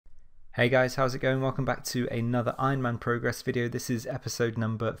Hey guys, how's it going? Welcome back to another Ironman progress video. This is episode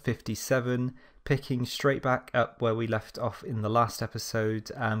number 57, picking straight back up where we left off in the last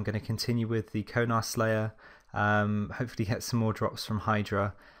episode. I'm going to continue with the Konar Slayer, hopefully get some more drops from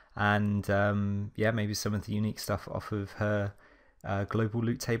Hydra, and yeah, maybe some of the unique stuff off of her global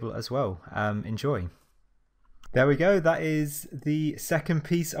loot table as well. Enjoy. There we go, that is the second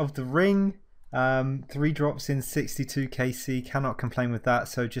piece of the ring. 3 drops in 62 KC, cannot complain with that.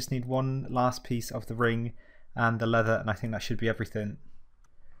 So just need one last piece of the ring and the leather, and I think that should be everything.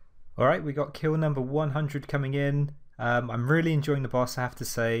 Alright, we got kill number 100 coming in. I'm really enjoying the boss, I have to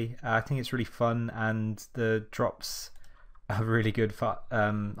say. I think it's really fun, and the drops are really good for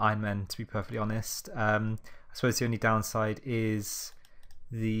Ironman, to be perfectly honest. I suppose the only downside is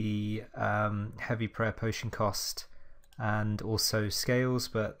the heavy prayer potion cost and also scales,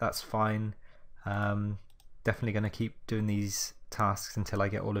 but that's fine. Definitely going to keep doing these tasks until I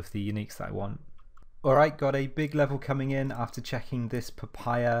get all of the uniques that I want. Alright, got a big level coming in after checking this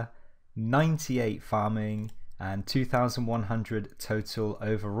papaya. 98 farming and 2,100 total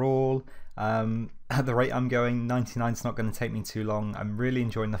overall. At the rate I'm going, 99 is not going to take me too long. I'm really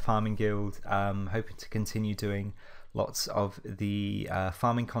enjoying the farming guild. Hoping to continue doing lots of the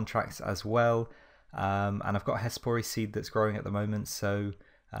farming contracts as well. And I've got a Hespori seed that's growing at the moment, so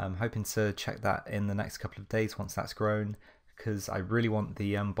I'm hoping to check that in the next couple of days once that's grown, because I really want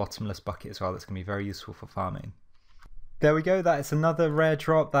the bottomless bucket as well. That's going to be very useful for farming. There we go, that is another rare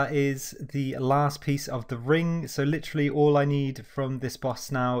drop. That is the last piece of the ring. So literally all I need from this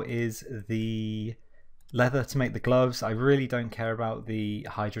boss now is the leather to make the gloves. I really don't care about the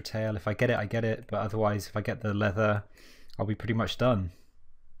Hydra tail. If I get it, I get it, but otherwise if I get the leather, I'll be pretty much done.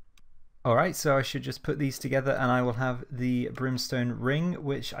 Alright, so I should just put these together and I will have the brimstone ring,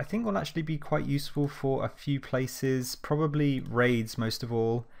 which I think will actually be quite useful for a few places, probably raids most of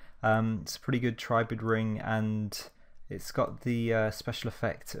all. It's a pretty good tribid ring, and it's got the special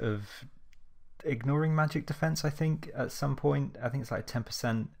effect of ignoring magic defense, I think, at some point. I think it's like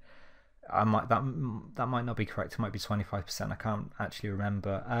 10%. That might not be correct, it might be 25%, I can't actually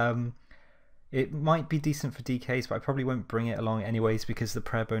remember. It might be decent for DKs, but I probably won't bring it along anyways because the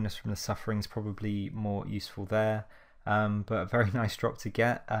prayer bonus from the suffering is probably more useful there. But a very nice drop to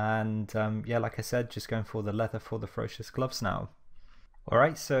get, and yeah, like I said, just going for the leather for the ferocious gloves now.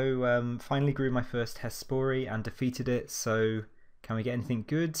 Alright, so finally grew my first Hespori and defeated it, so can we get anything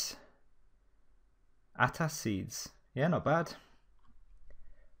good? Atas seeds, yeah, not bad.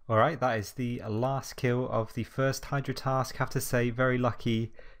 Alright, that is the last kill of the first Hydra task. Have to say, very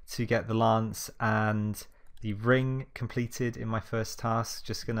lucky to get the lance and the ring completed in my first task.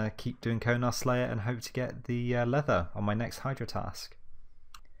 Just gonna keep doing Konar Slayer and hope to get the leather on my next Hydra task.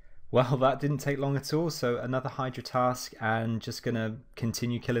 Well, that didn't take long at all, so another Hydra task, and just gonna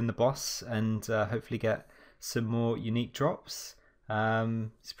continue killing the boss and hopefully get some more unique drops.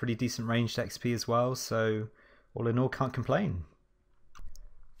 It's pretty decent ranged XP as well, so all in all, can't complain.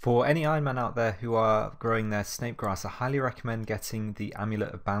 For any Ironman out there who are growing their snape grass, I highly recommend getting the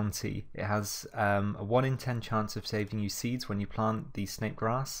Amulet of Bounty. It has a 1 in 10 chance of saving you seeds when you plant the snape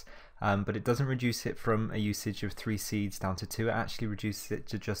grass, but it doesn't reduce it from a usage of 3 seeds down to 2. It actually reduces it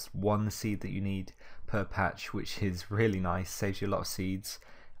to just 1 seed that you need per patch, which is really nice, saves you a lot of seeds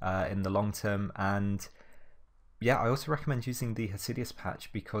in the long term. And yeah, I also recommend using the Hasidius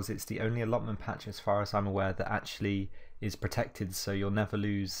patch because it's the only allotment patch, as far as I'm aware, that actually is protected, so you'll never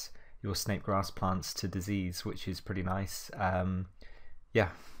lose your snape grass plants to disease, which is pretty nice. Yeah,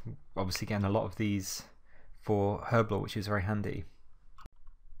 obviously getting a lot of these for Herblore, which is very handy.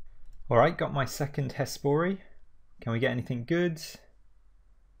 Alright, got my second Hespori. Can we get anything good?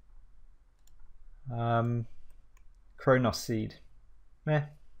 Kronos seed. Meh.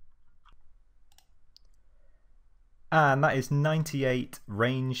 And that is 98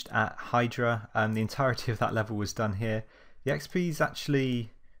 ranged at Hydra. The entirety of that level was done here. The XP is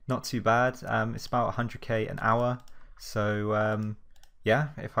actually not too bad. It's about 100k an hour. So yeah,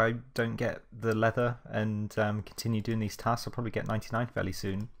 if I don't get the leather and continue doing these tasks, I'll probably get 99 fairly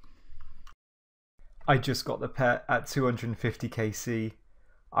soon. I just got the pet at 250 KC.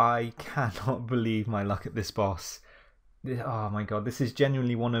 I cannot believe my luck at this boss. Oh my god, this is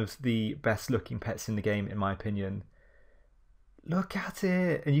genuinely one of the best looking pets in the game, in my opinion. Look at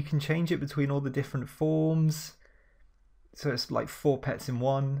it, and you can change it between all the different forms, so it's like 4 pets in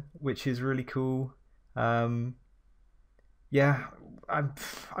one, which is really cool. Yeah, I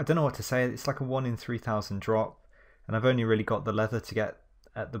don't know what to say. It's like a 1 in 3,000 drop, and I've only really got the leather to get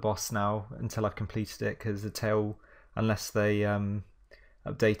at the boss now until I've completed it, because the tail, unless they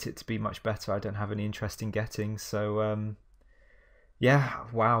update it to be much better, I don't have any interest in getting. So Yeah,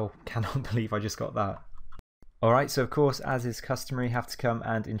 wow, cannot believe I just got that. Alright, so of course, as is customary, have to come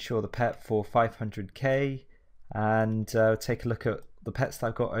and insure the pet for 500k and take a look at the pets that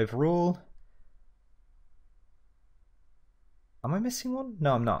I've got overall. Am I missing one?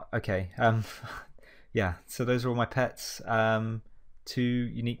 No, I'm not. Okay. Yeah, so those are all my pets. 2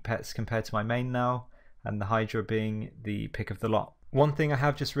 unique pets compared to my main now, and the Hydra being the pick of the lot. One thing I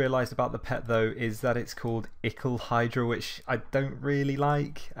have just realised about the pet though is that it's called Alchemical Hydra, which I don't really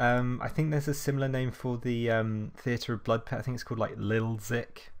like. I think there's a similar name for the Theatre of Blood pet. I think it's called like Lil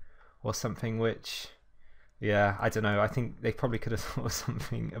Zik or something, which, yeah, I don't know. I think they probably could have thought of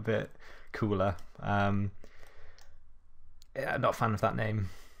something a bit cooler. Yeah, not a fan of that name.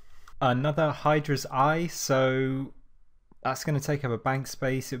 Another Hydra's Eye, so that's going to take up a bank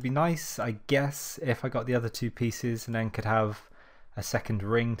space. It would be nice, I guess, if I got the other 2 pieces and then could have a second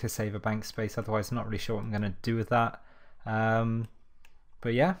ring to save a bank space. Otherwise, I'm not really sure what I'm going to do with that.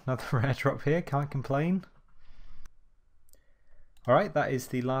 But yeah, another rare drop here, can't complain. Alright, that is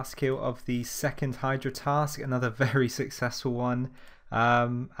the last kill of the second Hydra task, another very successful one.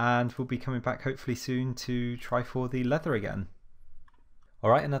 And we'll be coming back hopefully soon to try for the leather again.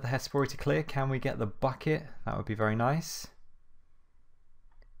 Alright, another Hespori to clear. Can we get the bucket? That would be very nice.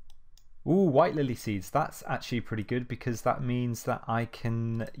 Ooh, white lily seeds. That's actually pretty good because that means that I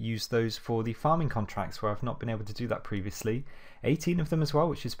can use those for the farming contracts where I've not been able to do that previously. 18 of them as well,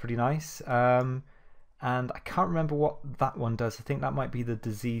 which is pretty nice. And I can't remember what that one does. I think that might be the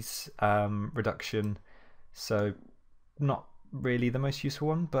disease reduction. So not really the most useful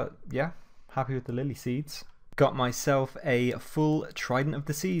one, but yeah, happy with the lily seeds. Got myself a full Trident of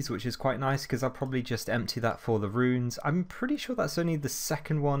the Seas, which is quite nice because I'll probably just empty that for the runes. I'm pretty sure that's only the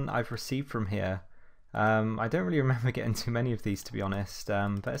second one I've received from here. I don't really remember getting too many of these, to be honest,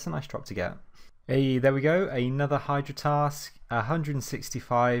 but it's a nice drop to get. Hey, there we go, another Hydra task,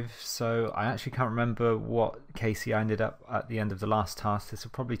 165, so I actually can't remember what KC I ended up at the end of the last task. This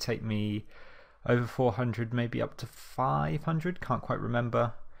will probably take me over 400, maybe up to 500, can't quite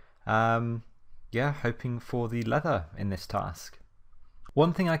remember. Yeah, hoping for the leather in this task.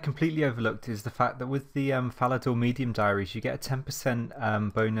 One thing I completely overlooked is the fact that with the Falador Medium Diaries, you get a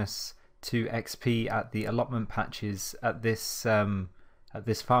 10% bonus to XP at the allotment patches at this farm,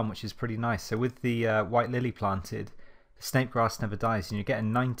 which is pretty nice. So with the White Lily planted, the snake grass never dies, and you're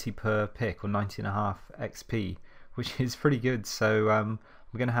getting 90 per pick, or 90.5 XP, which is pretty good. So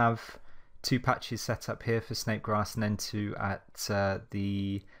we're going to have 2 patches set up here for snake grass, and then 2 at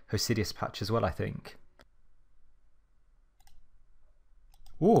the Hosidius patch as well, I think.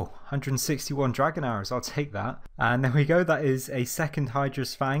 Ooh, 161 dragon arrows, I'll take that. And there we go, that is a second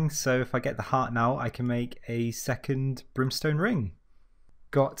Hydra's Fang, so if I get the heart now, I can make a second Brimstone Ring.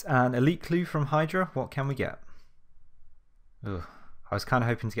 Got an elite clue from Hydra, what can we get? Ugh, I was kind of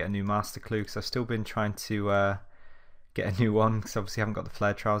hoping to get a new master clue because I've still been trying to get a new one because obviously I haven't got the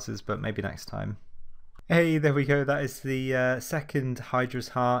flare trousers, but maybe next time. Hey, there we go, that is the second Hydra's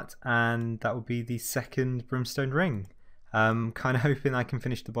Heart, and that will be the second Brimstone Ring. Kind of hoping I can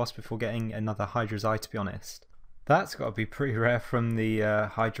finish the boss before getting another Hydra's Eye, to be honest. That's got to be pretty rare from the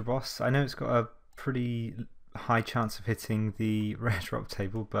Hydra boss. I know it's got a pretty high chance of hitting the rare drop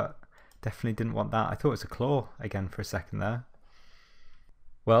table, but definitely didn't want that. I thought it was a claw again for a second there.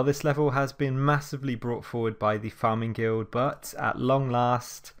 Well, this level has been massively brought forward by the Farming Guild, but at long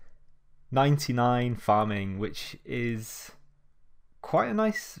last, 99 farming, which is quite a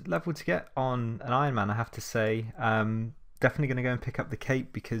nice level to get on an Ironman, I have to say. Definitely going to go and pick up the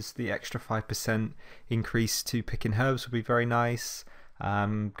cape because the extra 5% increase to picking herbs will be very nice.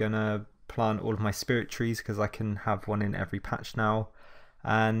 I'm going to plant all of my spirit trees because I can have one in every patch now.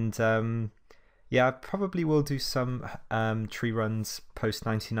 And yeah, I probably will do some tree runs post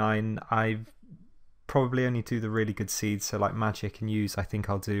 99. I've probably only do the really good seeds, so like magic and use I think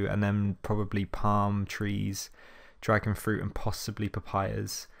I'll do, and then probably palm trees, dragon fruit, and possibly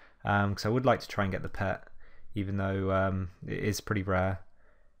papayas, because I would like to try and get the pet, even though it is pretty rare.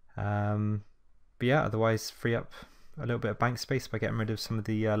 But yeah, otherwise free up a little bit of bank space by getting rid of some of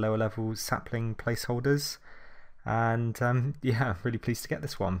the lower level sapling placeholders, and yeah, really pleased to get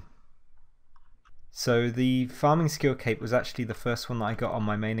this one. So the farming skill cape was actually the first one that I got on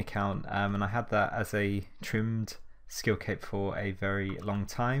my main account, and I had that as a trimmed skill cape for a very long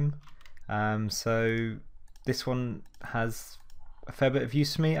time. So this one has a fair bit of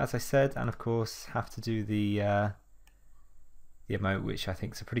use for me, as I said, and of course have to do the emote, which I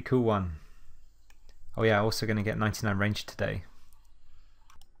think is a pretty cool one. Oh yeah, also going to get 99 range today.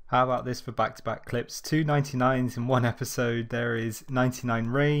 How about this for back-to-back clips? 2 99s in one episode. There is 99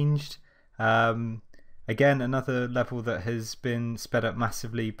 ranged. Again, another level that has been sped up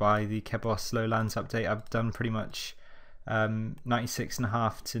massively by the Kebos Lowlands update. I've done pretty much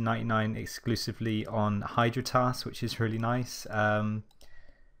 96.5 to 99 exclusively on Hydra tasks, which is really nice.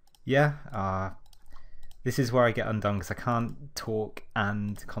 This is where I get undone because I can't talk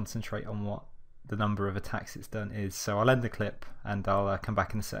and concentrate on what the number of attacks it's done is. So I'll end the clip and I'll come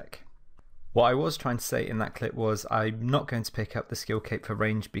back in a sec. What I was trying to say in that clip was I'm not going to pick up the skill cape for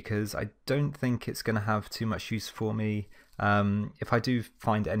range because I don't think it's going to have too much use for me. If I do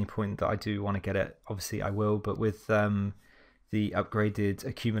find at any point that I do want to get it, obviously I will, but with the upgraded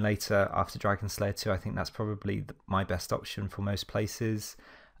accumulator after Dragon Slayer 2, I think that's probably my best option for most places.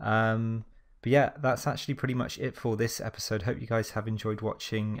 But yeah, that's actually pretty much it for this episode. Hope you guys have enjoyed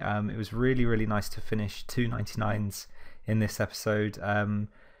watching. It was really, really nice to finish 2 99s in this episode.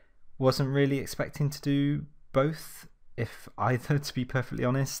 Wasn't really expecting to do both, if either, to be perfectly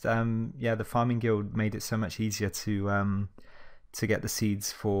honest. Yeah, the farming guild made it so much easier to get the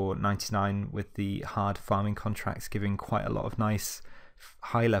seeds for 99 with the hard farming contracts, giving quite a lot of nice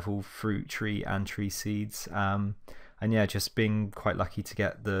high level fruit, tree and tree seeds. And yeah, just being quite lucky to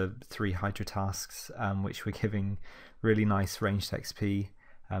get the 3 Hydra tasks, which were giving really nice ranged XP,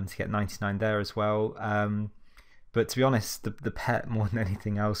 to get 99 there as well. But to be honest, the pet more than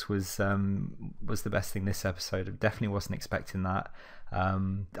anything else was the best thing this episode. I definitely wasn't expecting that.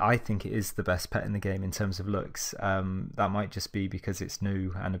 I think it is the best pet in the game in terms of looks. That might just be because it's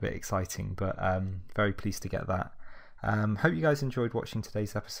new and a bit exciting, but very pleased to get that. Hope you guys enjoyed watching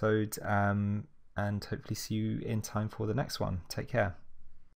today's episode, and hopefully see you in time for the next one. Take care.